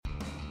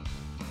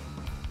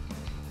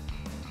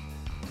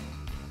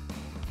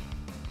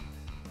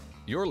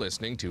You're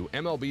listening to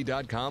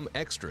MLB.com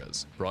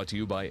Extras, brought to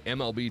you by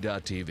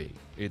MLB.tv.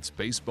 It's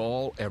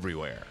baseball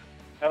everywhere.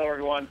 Hello,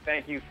 everyone.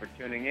 Thank you for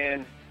tuning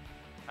in.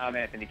 I'm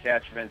Anthony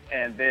Cashman,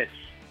 and this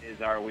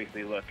is our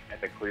weekly look at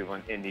the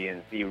Cleveland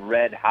Indians, the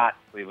red-hot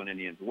Cleveland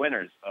Indians,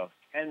 winners of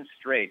 10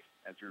 straight.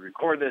 As we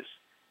record this,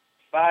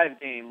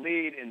 5-game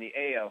lead in the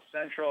AL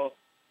Central,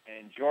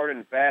 and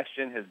Jordan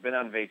Bastian has been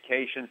on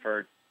vacation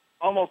for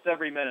almost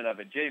every minute of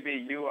it.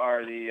 JB, you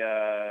are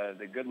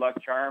the good luck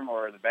charm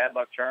or the bad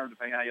luck charm,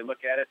 depending on how you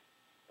look at it.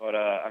 But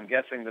I'm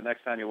guessing the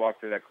next time you walk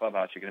through that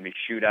clubhouse, you're going to be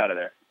shooed out of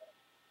there.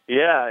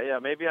 Yeah.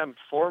 Maybe I'm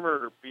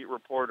former beat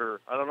reporter.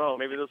 I don't know.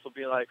 Maybe this will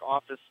be like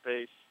Office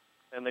Space,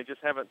 and they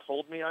just haven't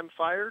told me I'm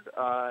fired.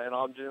 And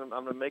I'm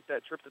going to make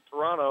that trip to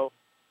Toronto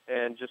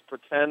and just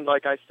pretend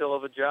like I still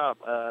have a job.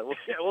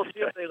 We'll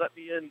see if they let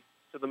me in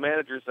to the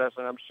manager's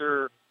session. I'm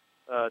sure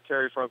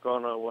Terry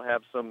Francona will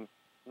have some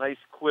nice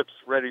quips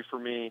ready for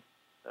me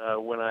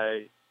when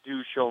I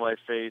do show my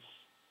face.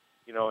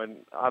 You know, and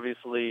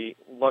obviously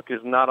luck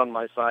is not on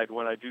my side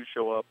when I do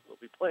show up. We'll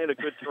be playing a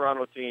good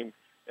Toronto team,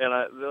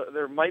 and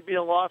there might be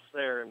a loss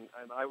there, and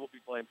I will be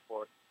blamed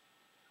for it.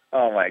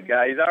 Oh, my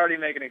God. He's already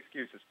making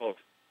excuses,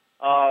 folks.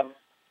 All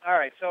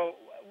right, so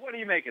what do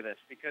you make of this?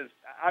 Because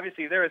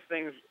obviously there are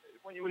things,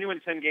 when you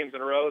win 10 games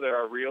in a row, there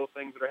are real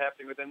things that are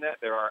happening within that.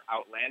 There are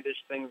outlandish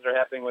things that are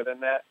happening within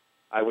that.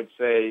 I would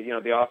say,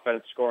 the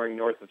offense scoring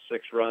north of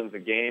 6 runs a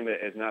game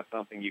is not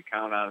something you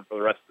count on for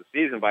the rest of the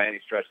season by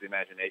any stretch of the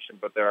imagination,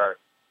 but there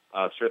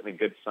are certainly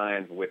good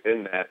signs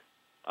within that.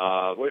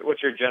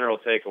 What's your general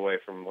takeaway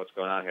from what's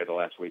going on here the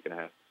last week and a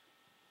half?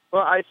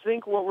 Well, I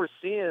think what we're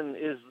seeing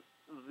is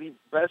the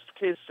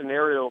best-case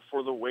scenario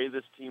for the way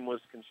this team was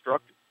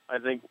constructed. I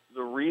think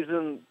the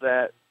reason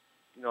that,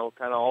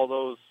 kind of all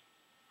those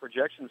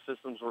projection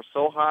systems were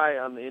so high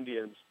on the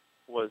Indians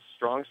was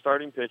strong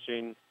starting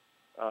pitching.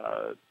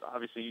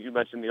 Obviously, you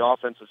mentioned the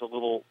offense is a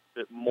little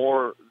bit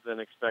more than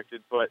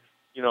expected, but,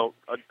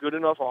 a good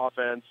enough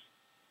offense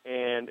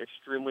and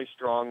extremely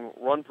strong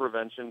run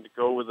prevention to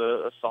go with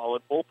a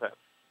solid bullpen.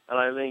 And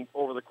I think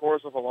over the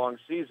course of a long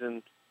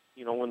season,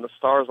 when the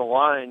stars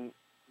align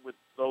with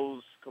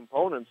those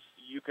components,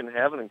 you can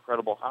have an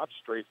incredible hot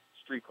streak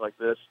like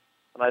this.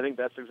 And I think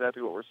that's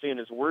exactly what we're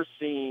seeing. We're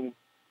seeing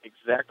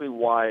exactly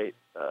why,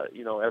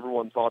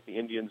 everyone thought the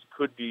Indians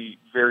could be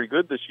very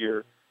good this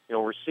year.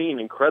 We're seeing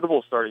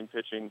incredible starting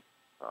pitching.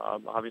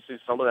 Obviously,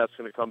 some of that's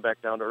going to come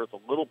back down to earth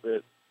a little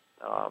bit.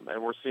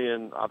 And we're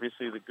seeing,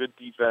 obviously, the good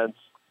defense,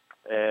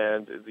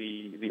 and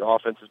the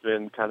offense has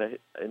been kind of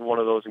in one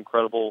of those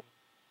incredible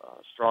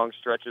strong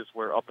stretches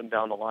where up and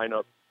down the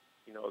lineup,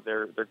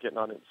 they're getting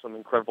on some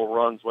incredible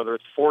runs, whether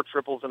it's 4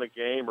 triples in a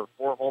game or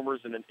 4 homers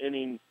in an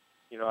inning.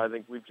 I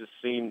think we've just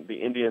seen the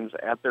Indians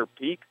at their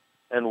peak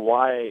and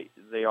why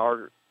they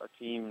are a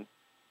team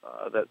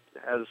that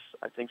has,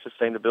 I think,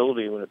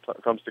 sustainability when it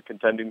comes to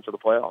contending for the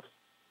playoffs.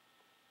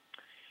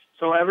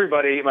 So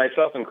everybody,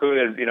 myself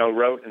included,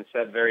 wrote and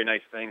said very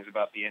nice things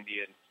about the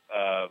Indians'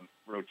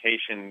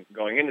 rotation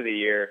going into the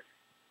year.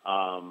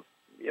 I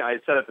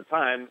said at the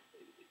time,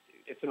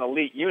 it's an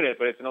elite unit,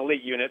 but it's an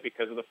elite unit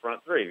because of the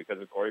front three,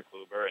 because of Corey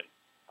Kluber and,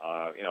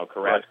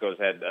 Carrasco's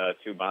had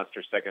 2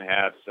 monster second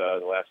halves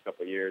the last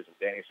couple of years. And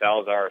Danny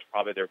Salazar is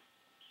probably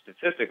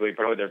statistically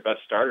their best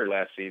starter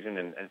last season,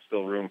 and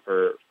still room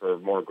for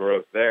more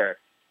growth there.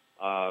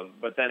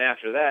 But then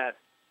after that,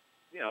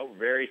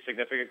 very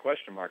significant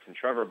question marks. And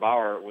Trevor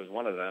Bauer was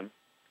one of them,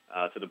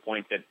 to the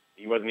point that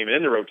he wasn't even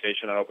in the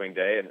rotation on opening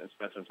day and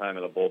spent some time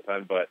in the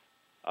bullpen. But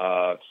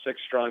 6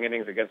 strong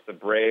innings against the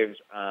Braves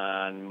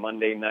on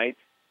Monday night.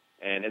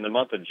 And in the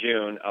month of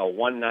June, a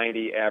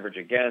 190 average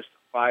against,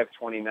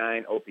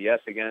 529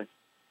 OPS against,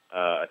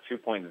 a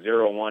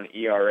 2.01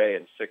 ERA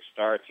and 6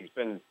 starts. He's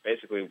been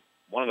basically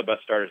one of the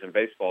best starters in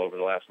baseball over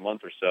the last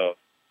month or so.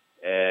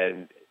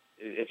 And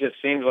it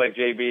just seems like,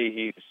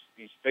 JB,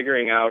 he's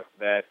figuring out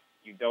that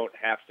you don't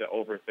have to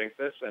overthink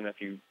this. And if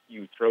you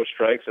throw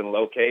strikes and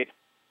locate,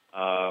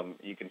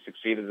 you can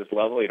succeed at this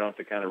level. You don't have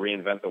to kind of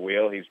reinvent the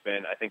wheel. He's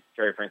been, I think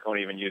Terry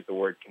Francona even used the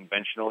word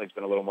conventional. He's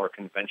been a little more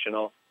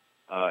conventional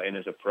in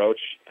his approach.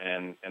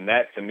 And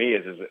that, to me,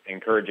 is as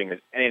encouraging as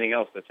anything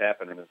else that's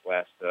happened in this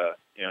last,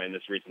 in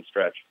this recent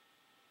stretch.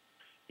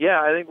 Yeah,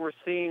 I think we're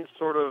seeing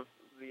sort of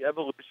the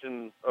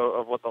evolution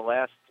of what the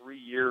last 3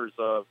 years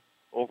of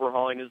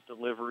overhauling his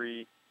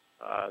delivery,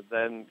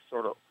 then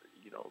sort of,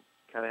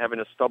 kind of having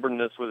a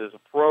stubbornness with his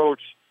approach,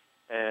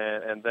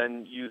 and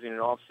then using an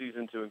off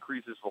season to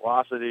increase his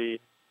velocity,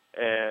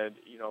 and,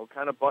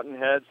 kind of button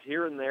heads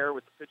here and there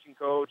with the pitching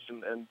coach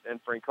and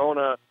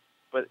Francona,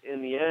 but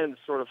in the end,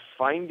 sort of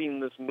finding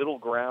this middle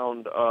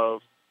ground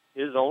of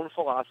his own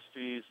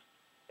philosophies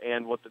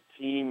and what the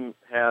team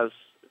has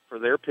for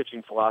their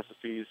pitching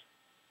philosophies,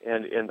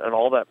 and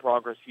all that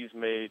progress he's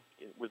made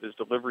with his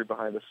delivery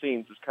behind the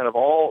scenes is kind of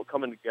all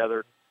coming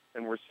together,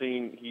 and we're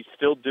seeing he's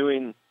still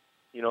doing,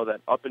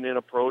 that up and in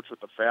approach with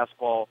the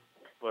fastball,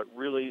 but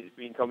really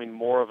becoming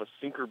more of a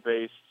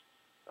sinker-based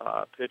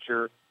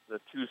pitcher. The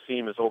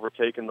 2-seam has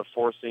overtaken the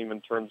 4-seam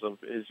in terms of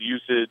his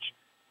usage,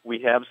 we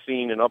have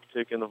seen an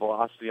uptick in the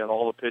velocity on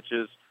all the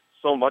pitches,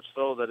 so much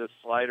so that his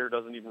slider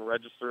doesn't even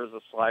register as a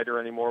slider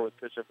anymore with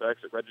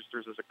PitchFX. It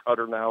registers as a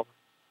cutter now.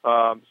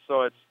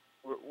 So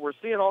we're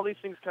seeing all these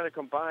things kind of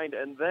combined,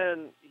 and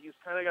then he's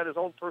kind of got his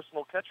own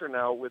personal catcher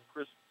now with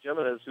Chris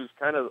Gimenez, who's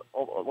kind of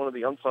one of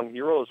the unsung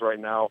heroes right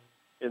now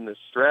in this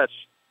stretch.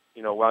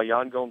 While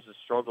Yan Gomes has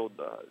struggled,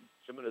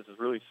 Gimenez has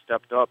really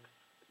stepped up,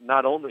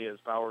 not only as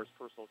Bauer's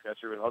personal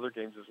catcher in other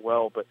games as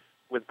well, but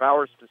with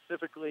Bauer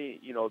specifically,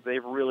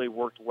 they've really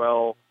worked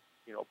well,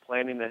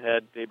 planning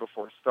ahead day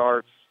before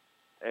starts,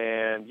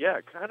 and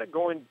kind of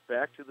going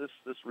back to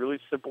this really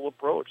simple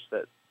approach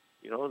that,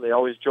 they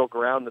always joke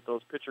around that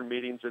those pitcher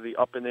meetings are the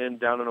up and in,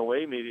 down and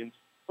away meetings.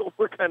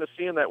 We're kind of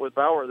seeing that with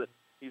Bauer, that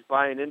he's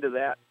buying into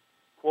that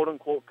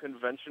quote-unquote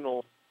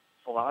conventional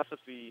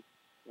philosophy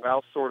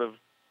while sort of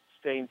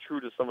staying true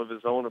to some of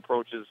his own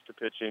approaches to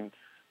pitching,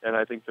 and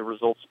I think the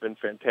results have been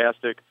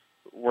fantastic.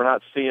 We're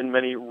not seeing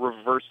many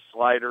reverse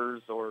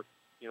sliders or,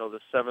 the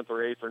 7th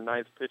or 8th or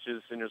 9th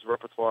pitches in his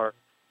repertoire.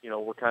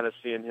 We're kind of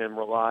seeing him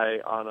rely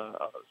on a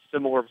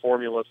similar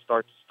formula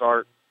start to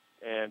start,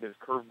 and his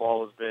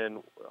curveball has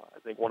been, I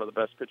think, one of the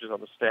best pitches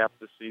on the staff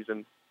this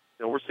season.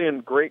 We're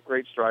seeing great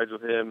strides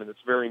with him, and it's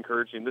very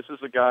encouraging. This is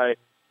a guy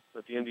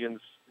that the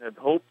Indians had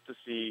hoped to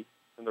see,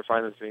 and they're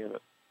finally seeing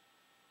it.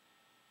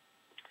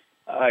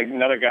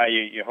 Another guy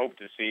you hope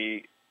to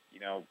see,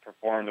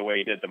 perform the way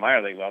he did at the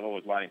minor league level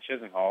was Lonnie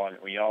Chisenhall, and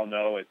we all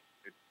know it's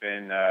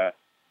been,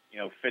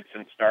 fits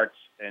and starts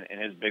in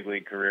his big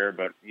league career,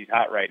 but he's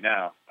hot right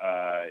now.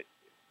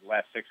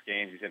 Last 6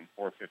 games, he's hitting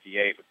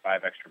 .458 with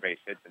 5 extra base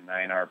hits and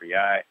 9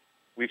 RBI.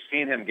 We've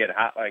seen him get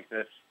hot like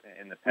this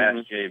in the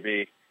past,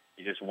 JB.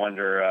 You just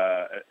wonder,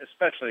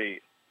 especially,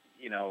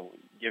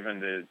 given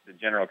the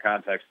general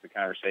context of the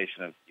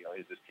conversation of,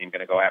 is this team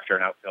going to go after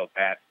an outfield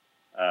bat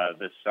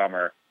this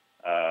summer?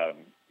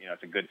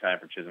 It's a good time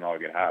for Chisenhall to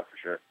get hot for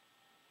sure.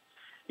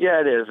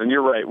 Yeah, it is, and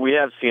you're right. We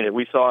have seen it.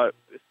 We saw it,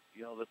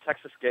 the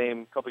Texas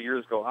game a couple of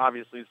years ago.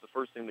 Obviously, it's the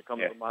first thing that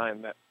comes to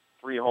mind, that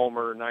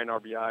 3-homer, 9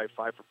 RBI,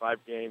 5-for-5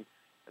 game,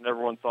 and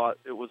everyone thought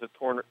it was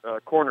a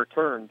corner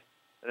turned,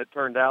 and it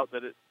turned out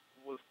that it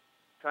was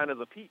kind of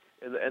the peak,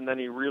 and then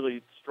he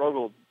really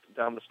struggled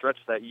down the stretch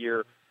that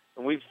year.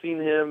 And we've seen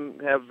him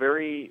have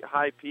very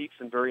high peaks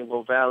and very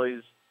low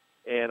valleys,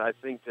 and I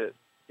think that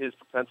his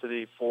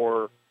propensity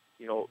for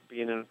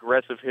being an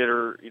aggressive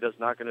hitter, he does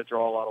not going to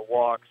draw a lot of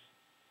walks.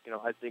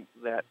 I think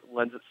that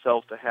lends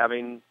itself to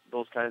having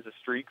those kinds of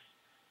streaks.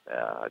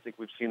 I think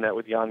we've seen that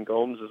with Yan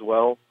Gomes as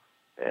well.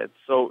 And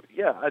so,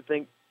 I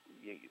think,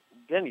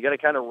 again, you got to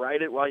kind of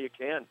ride it while you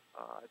can.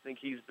 I think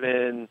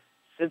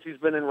since he's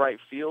been in right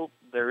field,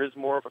 there is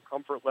more of a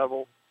comfort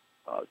level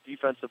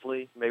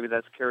defensively. Maybe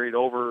that's carried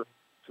over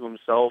to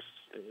himself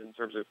in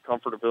terms of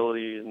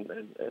comfortability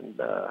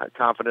and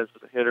confidence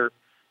as a hitter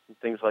and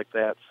things like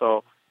that.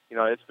 So,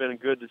 it's been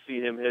good to see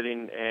him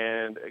hitting.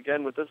 And,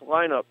 again, with this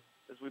lineup,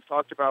 as we've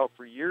talked about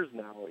for years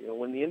now,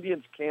 when the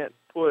Indians can't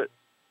put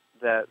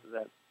that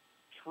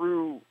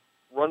true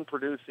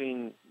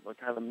run-producing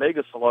kind of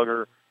mega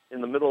slugger in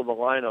the middle of the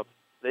lineup,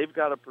 they've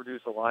got to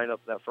produce a lineup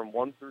that from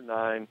 1 through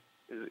 9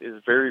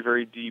 is very,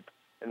 very deep.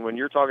 And when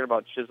you're talking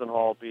about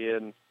Chisenhall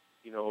being,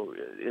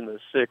 in the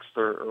 6th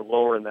or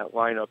lower in that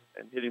lineup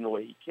and hitting the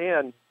way he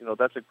can,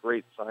 that's a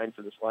great sign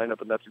for this lineup,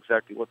 and that's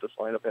exactly what this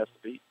lineup has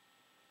to be.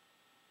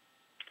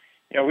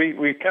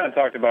 We kind of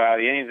talked about how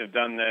the Indians have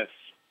done this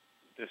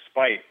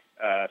despite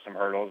some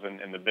hurdles,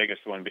 and the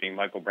biggest one being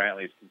Michael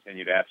Brantley's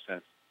continued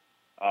absence.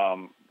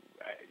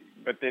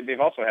 But they've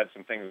also had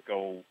some things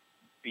go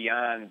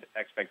beyond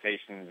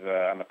expectations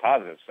on the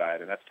positive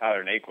side, and that's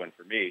Tyler Naquin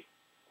for me,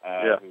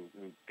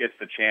 who gets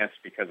the chance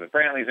because of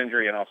Brantley's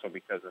injury and also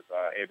because of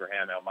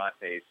Abraham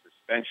Almonte's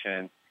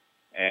suspension.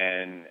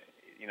 And,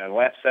 the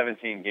last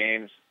 17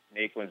 games,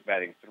 Naquin's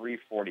batting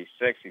 .346.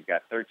 He's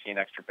got 13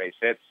 extra base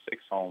hits,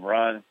 6 home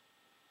runs.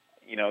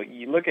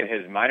 You look at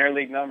his minor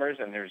league numbers,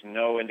 and there's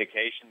no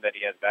indication that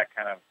he has that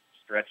kind of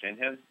stretch in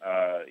him,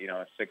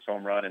 a 6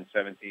 home run and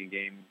 17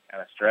 game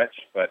kind of stretch.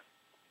 But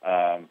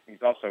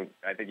he's also,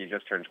 I think he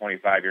just turned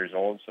 25 years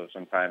old, so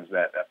sometimes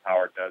that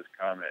power does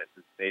come at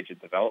the stage of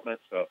development.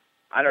 So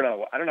I don't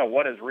know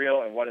what is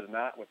real and what is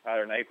not with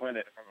Tyler Naquin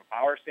from a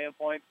power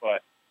standpoint,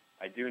 but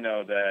I do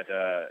know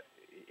that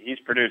he's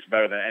produced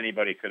better than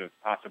anybody could have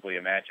possibly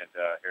imagined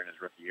here in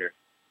his rookie year.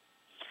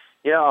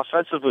 Yeah,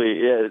 offensively,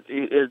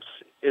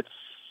 it's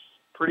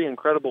pretty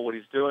incredible what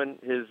he's doing.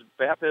 His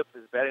BABIP,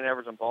 his batting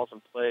average on balls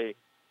in play,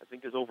 I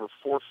think is over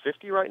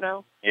 .450 right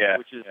now,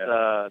 which is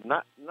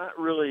not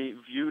really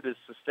viewed as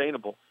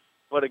sustainable.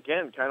 But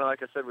again, kind of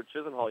like I said with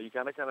Chisenhall, you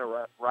kind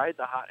of ride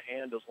the hot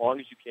hand as long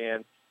as you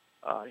can.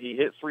 He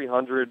hit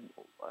 .300,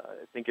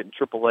 I think, in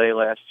AAA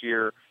last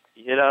year.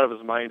 He hit out of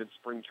his mind in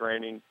spring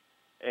training.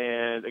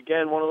 And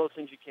again, one of those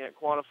things you can't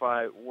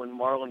quantify. When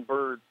Marlon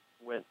Byrd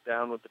went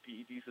down with the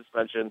PED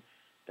suspension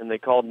and they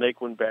called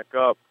Naquin back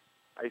up,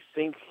 I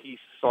think he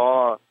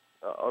saw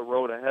a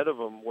road ahead of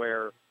him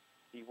where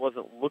he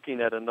wasn't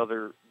looking at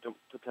another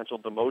potential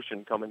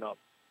demotion coming up.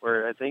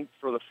 where I think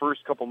for the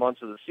first couple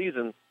months of the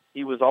season,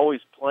 he was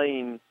always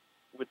playing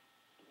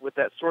with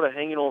that sort of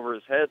hanging over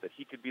his head that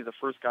he could be the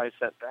first guy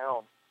sent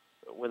down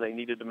when they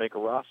needed to make a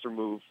roster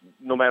move,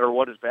 no matter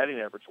what his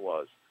batting average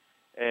was.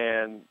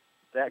 And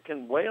that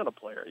can weigh on a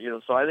player,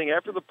 So I think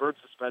after the Bird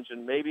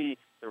suspension, maybe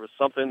there was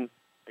something,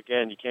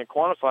 again, you can't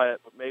quantify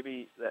it, but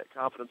maybe that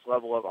confidence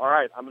level of, all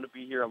right, I'm going to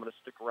be here, I'm going to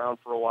stick around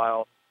for a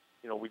while.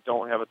 We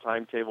don't have a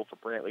timetable for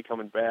Brantley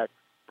coming back.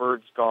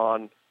 Bird's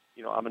gone.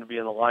 I'm going to be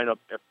in the lineup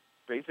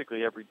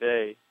basically every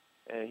day.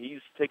 And he's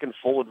taken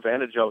full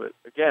advantage of it.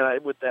 Again,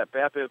 with that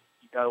BABIP,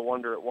 you got to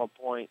wonder at what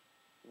point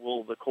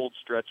will the cold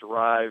stretch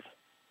arrive.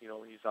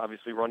 He's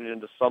obviously running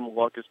into some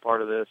luck as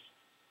part of this.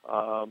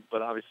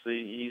 But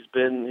obviously he's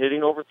been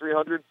hitting over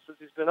 300 since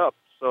he's been up.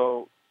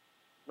 So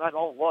not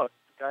all luck.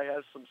 The guy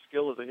has some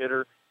skill as a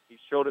hitter. He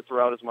showed it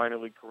throughout his minor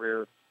league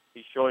career.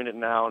 He's showing it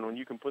now. And when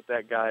you can put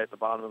that guy at the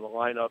bottom of the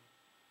lineup,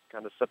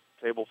 kind of set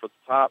the table for the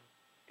top,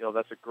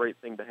 that's a great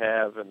thing to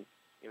have. And,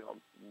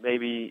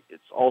 maybe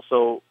it's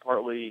also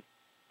partly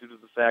due to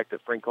the fact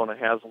that Francona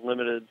has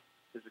limited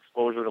his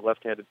exposure to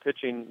left-handed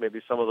pitching.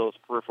 Maybe some of those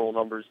peripheral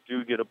numbers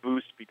do get a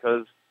boost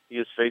because he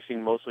is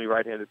facing mostly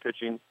right-handed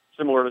pitching,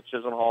 similar to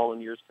Chisenhall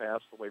in years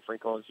past, the way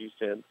Francona's used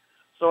him.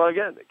 So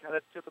again, kind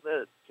of tip of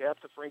the cap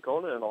to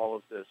Francona in all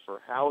of this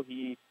for how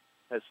he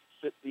has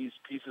fit these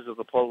pieces of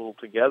the puzzle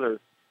together.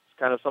 It's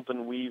kind of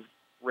something we've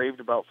raved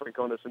about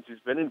Francona since he's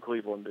been in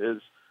Cleveland,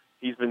 is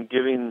he's been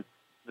giving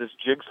this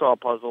jigsaw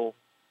puzzle,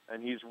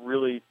 and he's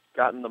really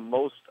gotten the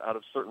most out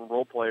of certain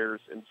role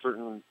players in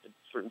certain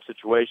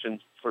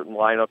situations, certain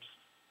lineups,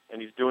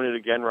 and he's doing it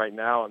again right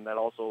now, and that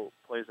also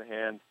plays a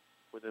hand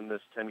within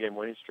this 10-game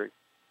winning streak.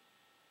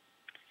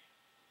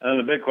 And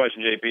the big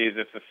question, JP, is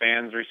if the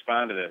fans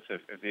respond to this,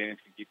 if the Indians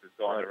can keep this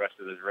going the rest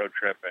of this road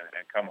trip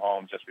and come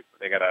home just before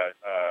they got a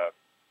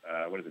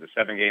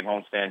 7-game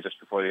homestand just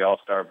before the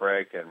All-Star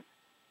break, and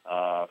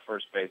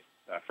first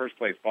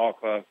place ball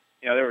club.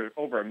 There were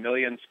over 1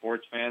 million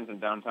sports fans in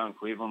downtown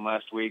Cleveland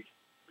last week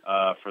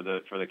for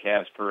the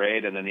Cavs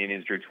parade, and then the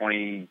Indians drew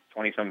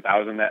 20-some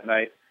thousand that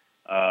night.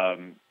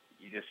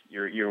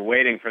 You're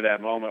waiting for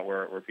that moment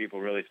where people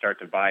really start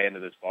to buy into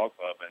this ball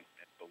club and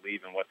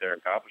believe in what they're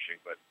accomplishing.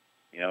 But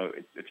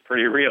it's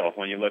pretty real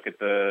when you look at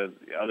the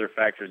other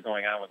factors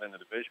going on within the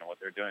division. What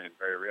they're doing is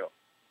very real.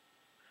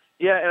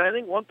 Yeah, and I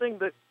think one thing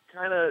that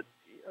kind of,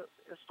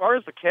 as far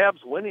as the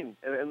Cavs winning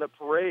and the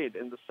parade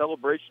and the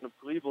celebration of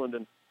Cleveland,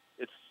 and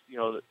it's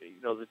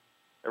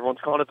everyone's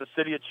calling it the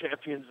City of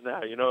Champions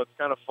now. It's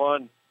kind of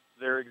fun.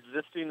 They're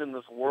existing in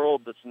this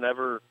world that's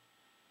never,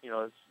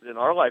 it's, in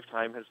our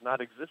lifetime, has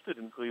not existed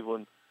in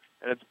Cleveland,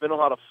 and it's been a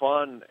lot of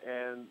fun,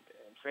 and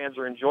fans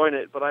are enjoying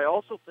it. But I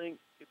also think,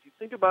 if you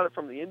think about it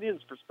from the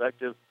Indians'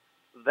 perspective,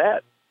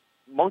 that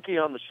monkey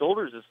on the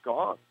shoulders is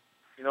gone.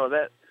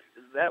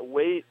 That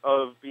weight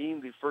of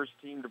being the first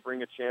team to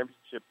bring a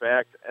championship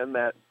back and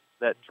that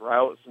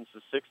drought since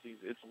the 60s,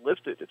 it's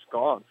lifted, it's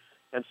gone.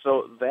 And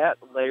so that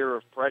layer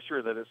of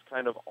pressure that has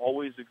kind of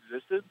always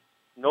existed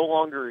no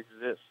longer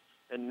exists.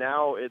 And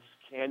now it's,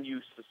 can you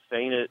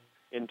sustain it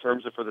in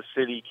terms of for the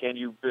city? Can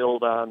you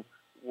build on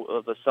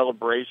the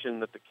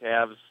celebration that the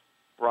Cavs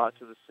brought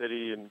to the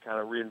city and kind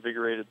of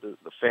reinvigorated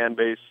the fan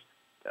base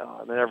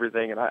and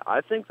everything? And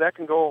I think that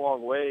can go a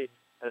long way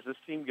as this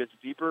team gets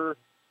deeper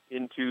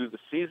into the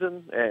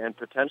season and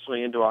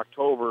potentially into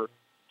October,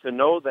 to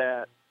know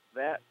that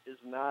that is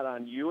not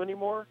on you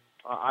anymore.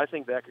 I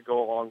think that could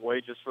go a long way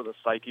just for the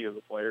psyche of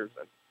the players,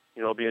 and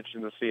it'll be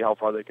interesting to see how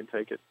far they can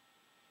take it.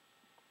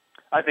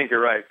 I think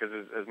you're right, because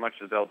as much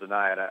as they'll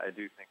deny it, I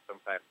do think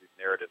sometimes these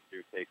narratives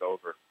do take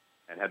over.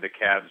 And had the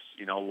Cavs,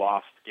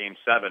 lost Game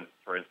 7,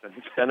 for instance,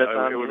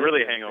 it would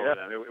really hang over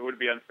them. It would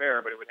be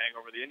unfair, but it would hang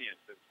over the Indians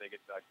if they get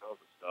to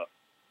October stuff.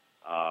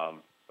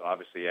 So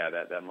obviously,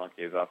 that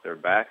monkey is off their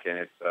back, and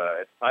it's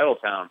title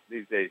town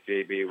these days,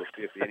 JB. We'll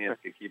see if the Indians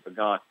can keep it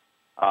going.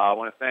 I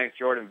want to thank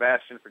Jordan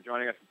Bastian for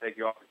joining us, and thank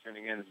you all for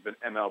tuning in. This has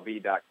been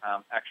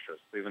MLB.com Extras,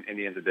 Cleveland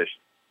Indians edition.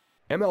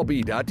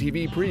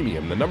 MLB.tv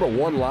Premium, the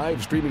 #1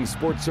 live streaming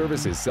sports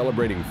service, is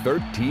celebrating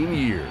 13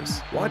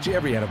 years. Watch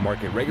every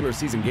out-of-market regular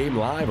season game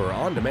live or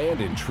on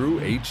demand in true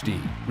HD.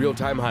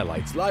 Real-time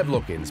highlights, live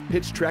look-ins,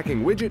 pitch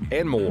tracking widget,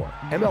 and more.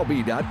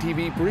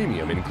 MLB.tv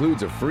Premium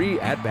includes a free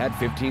At-Bat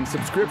 15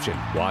 subscription.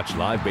 Watch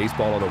live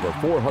baseball on over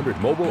 400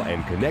 mobile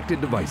and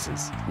connected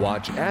devices.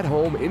 Watch at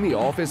home, in the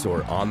office,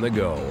 or on the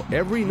go,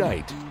 every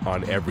night,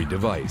 on every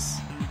device.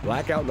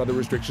 Blackout and other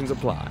restrictions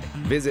apply.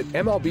 Visit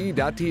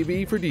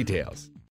MLB.tv for details.